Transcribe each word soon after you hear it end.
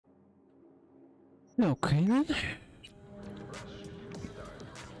Okay then.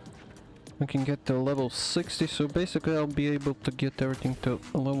 I can get to level 60, so basically I'll be able to get everything to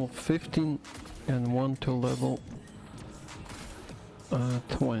level 15 and one to level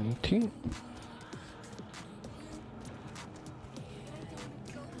 20.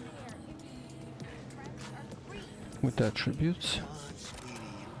 With attributes. Come on, sweetie.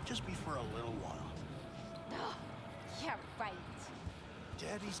 Just be for a little while. Yeah, right.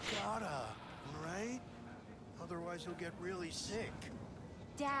 Daddy's gotta, right? Otherwise he'll get really sick.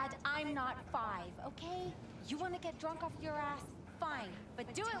 Dad, I'm not 5, okay? You want to get drunk off your ass? Fine,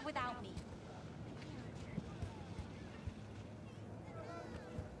 but do it without me.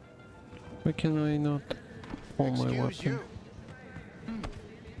 Why can I not pull my weapon? Excuse you.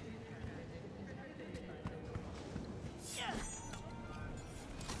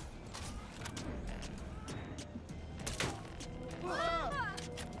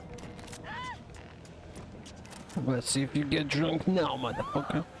 Let's see if you get drunk now,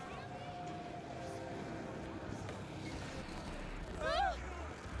 motherfucker.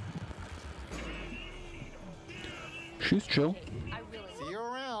 She's chill. See you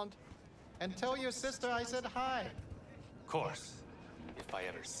around. And tell your sister I said hi. Of course, if I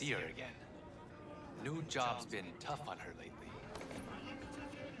ever see her again. New job's been tough on her lately.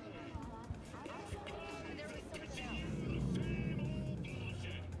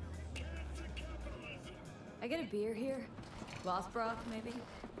 I get a beer here? Lothbrock, maybe?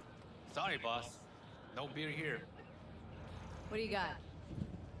 Sorry, boss. No beer here. What do you got?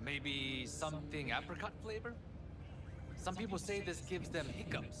 Maybe something apricot flavor? Some people say this gives them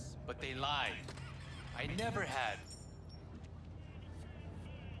hiccups, but they lied. I never had.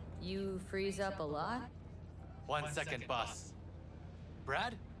 You freeze up a lot? 1 second, boss.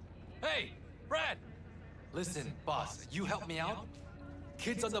 Brad? Hey, Brad! Listen, boss, you help me out?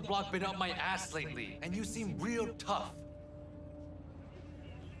 Kids on the block been up my ass lately, and you seem real tough.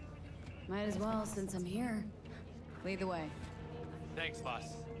 Might as well, since I'm here. Lead the way. Thanks, boss.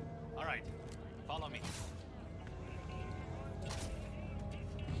 All right, follow me.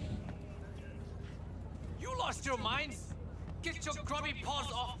 You lost your minds? Get your grubby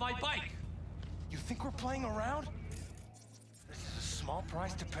paws off my bike! You think we're playing around? This is a small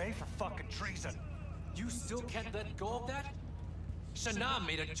price to pay for fucking treason. You still can't let go of that? Shana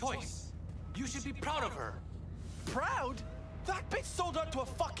made a choice. You should be proud of her. Proud? That bitch sold out to a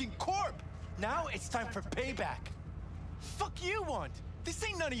fucking corp! Now it's time for payback. Fuck you want? This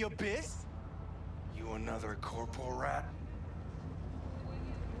ain't none of your biz. You another corporal rat?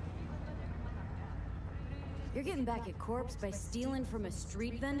 You're getting back at Corpse by stealing from a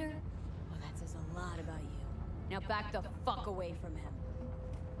street vendor? Well, that says a lot about you. Now back the fuck away from him.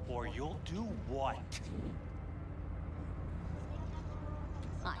 Or you'll do what?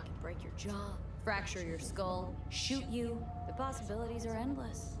 I can break your jaw, fracture your skull, shoot you. The possibilities are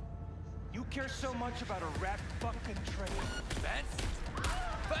endless. You care so much about a rat fucking train? Vance?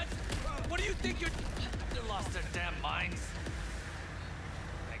 Vance? What do you think you're... They lost their damn minds.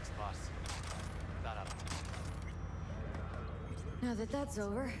 Thanks, boss. That up. Now that that's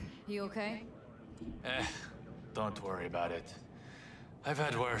over, you okay? Don't worry about it. I've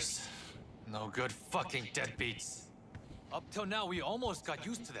had worse. No good fucking deadbeats. Up till now, we almost got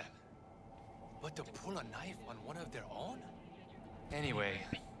used to them. But to pull a knife on one of their own? Anyway,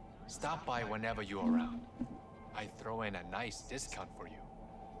 stop by whenever you're around. I throw in a nice discount for you.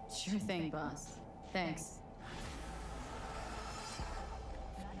 Sure thing, boss. Thanks.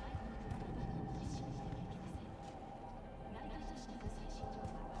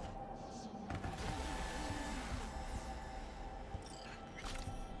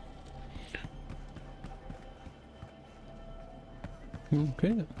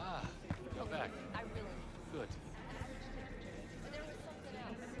 Okay. Ah, you're back. Good.